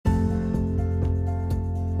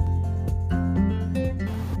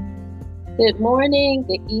Good morning,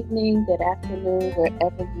 good evening, good afternoon,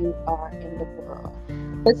 wherever you are in the world.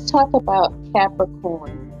 Let's talk about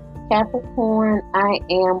Capricorn. Capricorn, I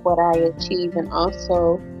am what I achieve, and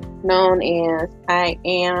also known as I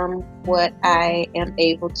am what I am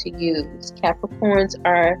able to use. Capricorns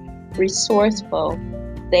are resourceful.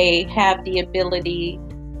 They have the ability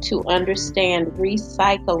to understand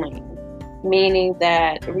recycling, meaning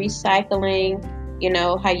that recycling,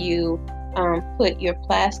 how you put your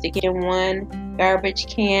plastic in one garbage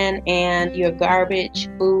can and your garbage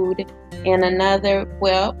food in another.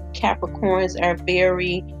 Well, Capricorns are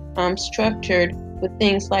very structured with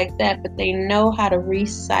things like that, but they know how to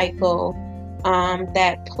recycle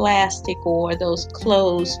that plastic or those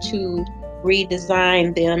clothes to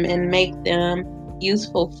redesign them and make them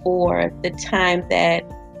useful for the time that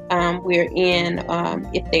we're in.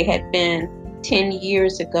 If they had been 10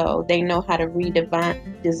 years ago, they know how to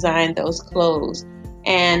redesign those clothes.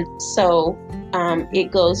 And so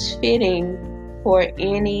it goes fitting for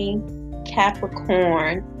any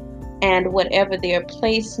Capricorn and whatever their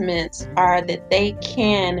placements are, that they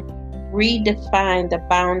can redefine the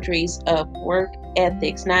boundaries of work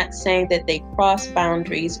ethics, not saying that they cross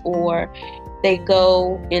boundaries or they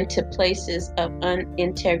go into places of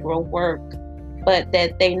unintegral work, but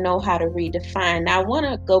that they know how to redefine. Now, I want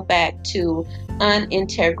to go back to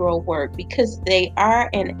unintegral work because they are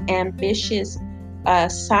an ambitious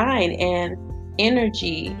sign and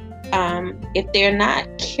energy. If they're not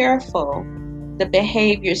careful, the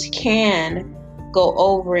behaviors can go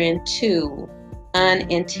over into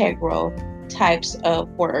unintegral types of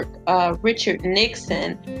work. Richard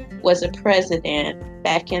Nixon was a president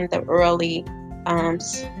back in the early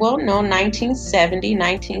 1970,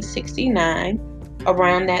 1969.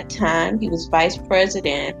 Around that time, he was vice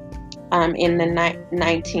president in the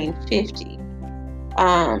 1950s.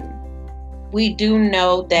 We do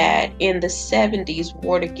know that in the 70s,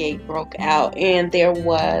 Watergate broke out, and there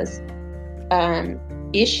was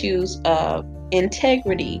issues of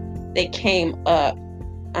integrity that came up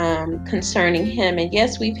concerning him. And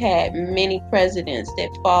yes, we've had many presidents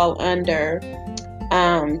that fall under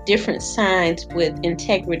different signs with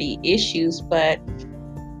integrity issues, but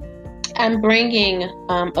I'm bringing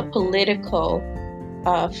a political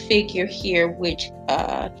figure here, which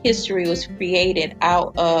history was created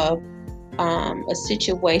out of a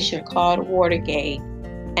situation called Watergate,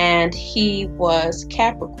 and he was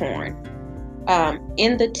Capricorn.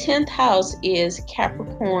 In the 10th house is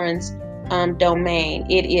Capricorn's domain.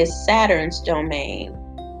 It is Saturn's domain.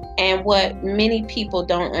 And what many people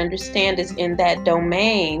don't understand is in that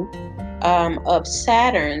domain of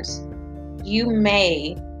Saturn's, you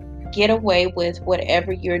may get away with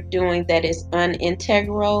whatever you're doing that is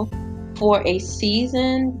unintegral for a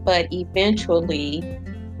season, but eventually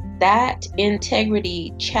that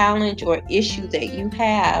integrity challenge or issue that you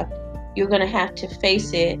have, you're going to have to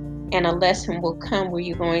face it, and a lesson will come where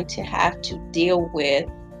you're going to have to deal with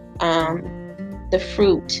the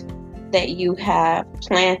fruit that you have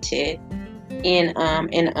planted in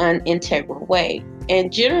an unintegral way.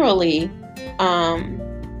 And generally,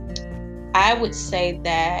 I would say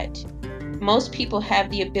that most people have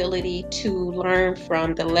the ability to learn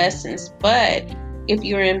from the lessons, but if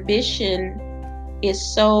your ambition is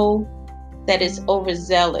so that it's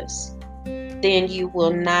overzealous, then you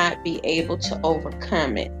will not be able to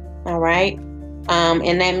overcome it. All right.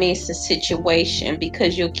 And that means the situation,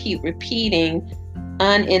 because you'll keep repeating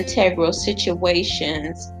unintegral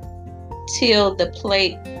situations until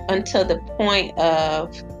the point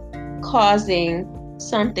of causing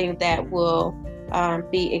something that will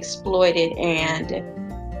be exploited, and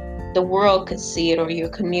the world could see it or your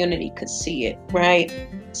community could see it, right?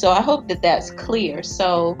 So I hope that that's clear.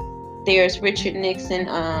 So there's Richard Nixon.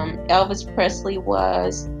 Elvis Presley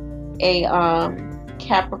was a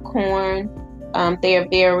Capricorn. They are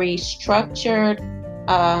very structured.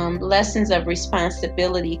 Lessons of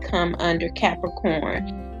responsibility come under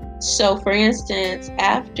Capricorn. So, for instance,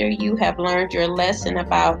 after you have learned your lesson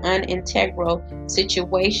about unintegral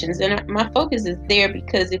situations, and my focus is there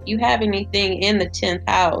because if you have anything in the 10th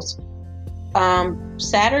house,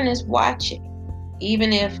 Saturn is watching,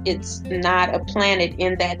 even if it's not a planet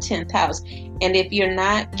in that 10th house. And if you're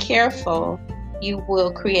not careful, you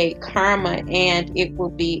will create karma and it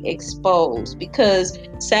will be exposed, because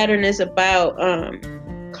Saturn is about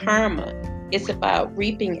karma. It's about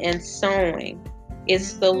reaping and sowing.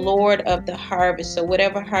 It's the Lord of the harvest. So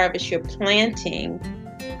whatever harvest you're planting,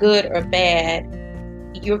 good or bad,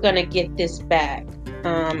 you're going to get this back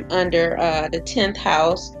under the 10th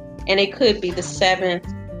house. And it could be the 7th,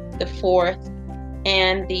 the 4th,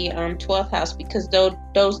 and the 12th house, because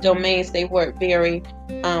those domains, they work very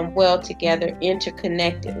well together,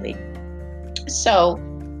 interconnectedly. So,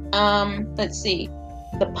 let's see.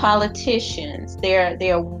 The politicians, they're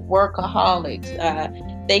workaholics.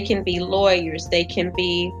 They can be lawyers. They can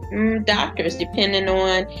be doctors, depending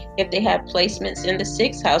on if they have placements in the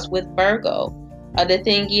 6th house with Virgo. The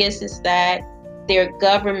thing is that they're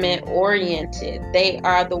government oriented. They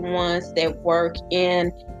are the ones that work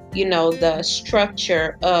in, the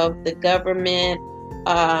structure of the government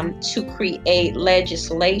to create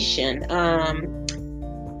legislation.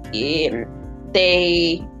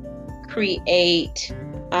 They create,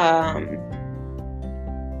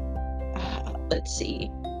 let's see.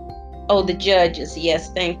 Oh, the judges.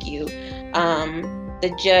 Yes, thank you. The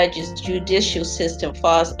judges, judicial system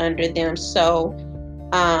falls under them. So,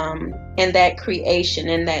 and that creation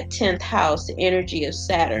in that 10th house, the energy of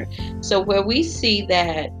Saturn. So where we see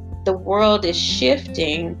that the world is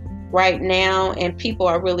shifting right now, and people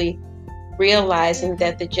are really realizing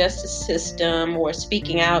that the justice system, or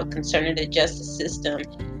speaking out concerning the justice system,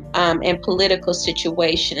 and political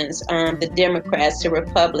situations, the Democrats, the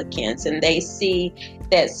Republicans, and they see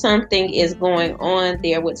that something is going on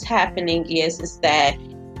there. What's happening is that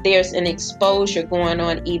there's an exposure going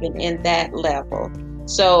on even in that level.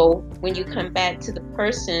 So when you come back to the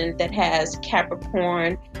person that has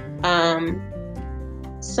Capricorn,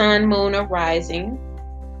 Sun, Moon, or Rising,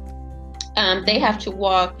 they have to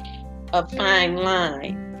walk a fine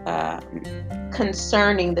line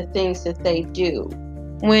concerning the things that they do.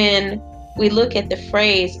 When we look at the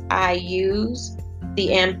phrase I use,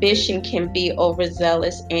 the ambition can be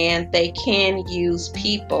overzealous, and they can use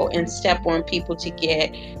people and step on people to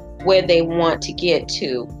get where they want to get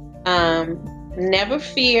to. Never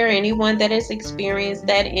fear anyone that has experienced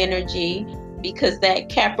that energy, because that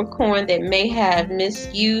Capricorn that may have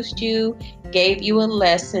misused you gave you a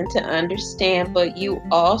lesson to understand, but you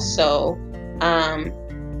also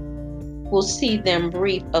will see them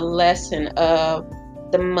reap a lesson of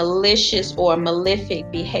the malicious or malefic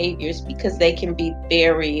behaviors, because they can be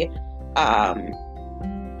very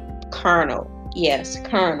carnal. Yes,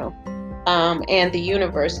 carnal. And the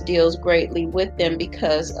universe deals greatly with them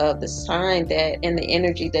because of the sign that and the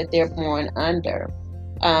energy that they're born under.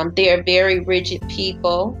 They're very rigid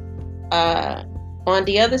people. On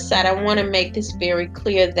the other side, I want to make this very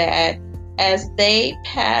clear that as they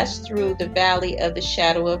pass through the valley of the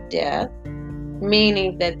shadow of death,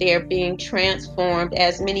 meaning that they're being transformed,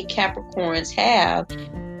 as many Capricorns have,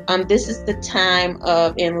 this is the time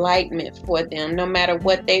of enlightenment for them. No matter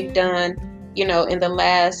what they've done, in the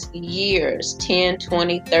last years, 10,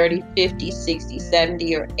 20, 30, 50, 60,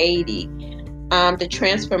 70, or 80, the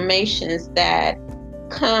transformations that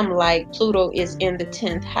come, like Pluto is in the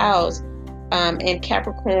 10th house, and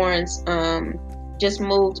Capricorns just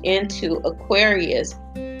moved into Aquarius.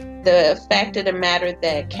 The fact of the matter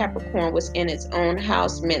that Capricorn was in its own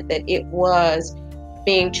house meant that it was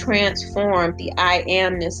being transformed. The I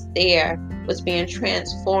amness there was being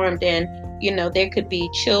transformed, and there could be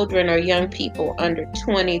children or young people under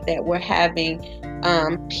 20 that were having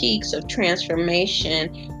peaks of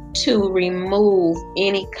transformation to remove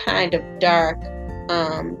any kind of darkness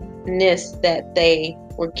that they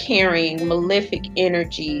were carrying, malefic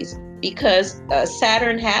energies, because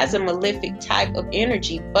Saturn has a malefic type of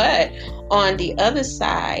energy. But on the other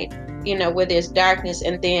side, where there's darkness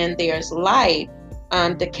and then there's light,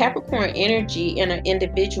 the Capricorn energy in an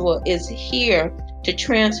individual is here to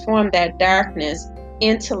transform that darkness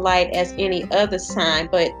into light as any other sign.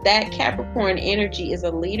 But that Capricorn energy is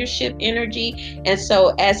a leadership energy, and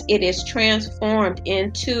so as it is transformed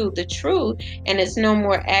into the truth, and it's no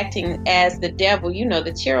more acting as the devil,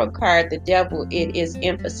 the tarot card, the devil, it is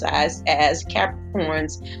emphasized as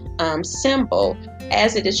Capricorn's symbol.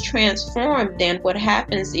 As it is transformed, then what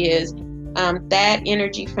happens is that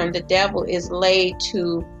energy from the devil is laid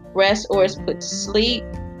to rest, or is put to sleep,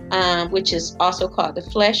 which is also called the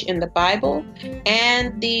flesh in the Bible,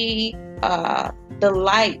 and the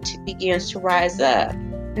light begins to rise up.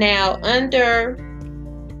 Now, under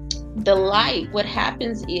the light, what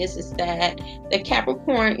happens is that the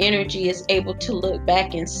Capricorn energy is able to look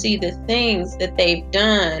back and see the things that they've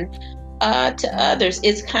done to others.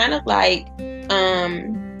 It's kind of like,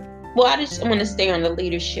 I just want to stay on the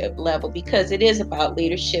leadership level, because it is about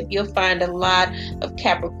leadership. You'll find a lot of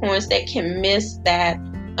Capricorns that can miss that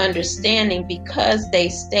understanding because they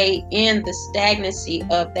stay in the stagnancy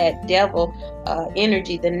of that devil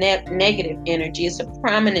energy, the negative energy. It's a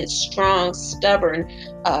prominent, strong, stubborn,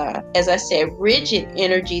 as I said, rigid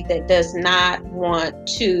energy that does not want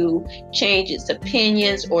to change its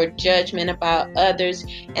opinions or judgment about others.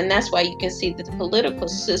 And that's why you can see that the political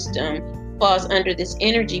system falls under this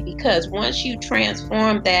energy, because once you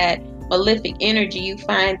transform that malefic energy, you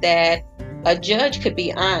find that a judge could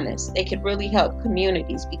be honest. They could really help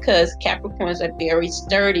communities, because Capricorns are very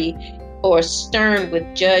sturdy or stern with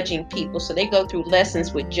judging people. So they go through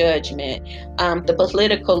lessons with judgment. The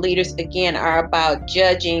political leaders, again, are about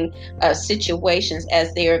judging situations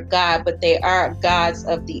as they are God, but they are gods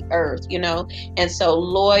of the earth, And so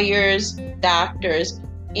lawyers, doctors,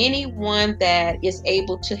 anyone that is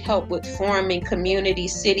able to help with forming community,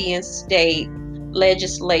 city and state,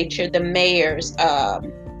 legislature, the mayors,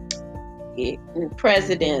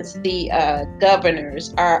 presidents, the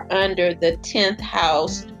governors are under the 10th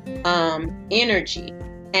house energy.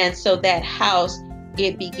 And so that house,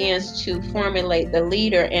 it begins to formulate the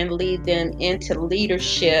leader and lead them into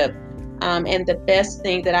leadership. And the best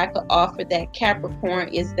thing that I could offer that Capricorn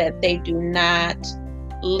is that they do not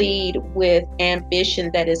lead with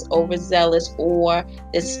ambition that is overzealous or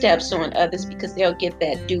that steps on others, because they'll get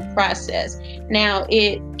that due process. Now,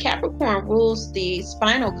 Capricorn rules the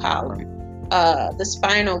spinal column, the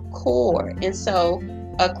spinal cord, and so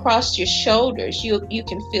across your shoulders you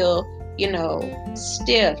can feel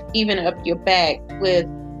stiff, even up your back. With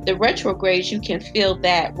the retrogrades, you can feel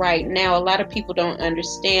that right now. A lot of people don't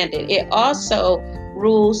understand it. It also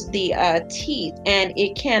rules the teeth, and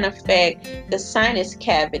it can affect the sinus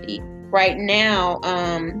cavity. Right now,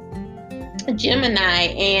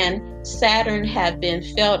 Gemini and Saturn have been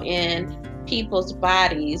felt in people's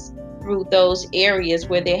bodies through those areas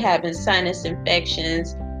where they're having sinus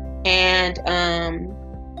infections, and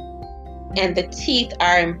the teeth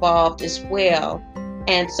are involved as well.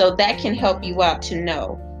 And so that can help you out to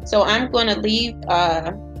know. So I'm going to leave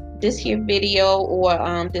this here video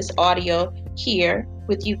or this audio here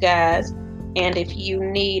with you guys. And if you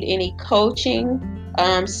need any coaching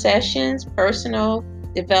sessions, personal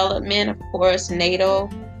development, of course, natal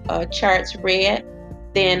charts read,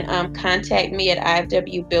 then contact me at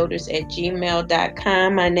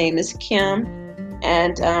ifwbuilders@gmail.com. My name is Kim,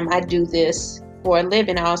 and I do this for a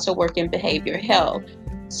living. I also work in behavioral health.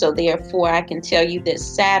 So therefore, I can tell you that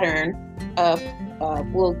Saturn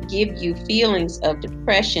will give you feelings of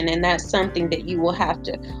depression, and that's something that you will have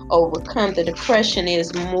to overcome. The depression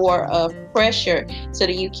is more of pressure, so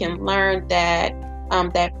that you can learn that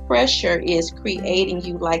that pressure is creating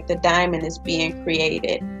you like the diamond is being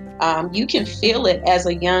created. You can feel it as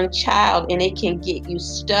a young child, and it can get you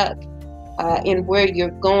stuck in where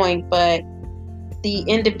you're going. But the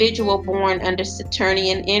individual born under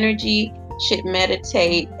Saturnian energy should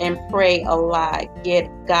meditate and pray a lot. Get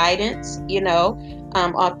guidance,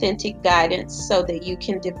 authentic guidance, so that you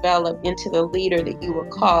can develop into the leader that you were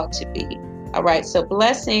called to be. All right, so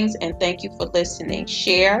blessings, and thank you for listening.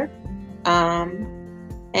 Share,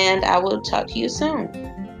 and I will talk to you soon.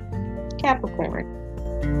 Capricorn.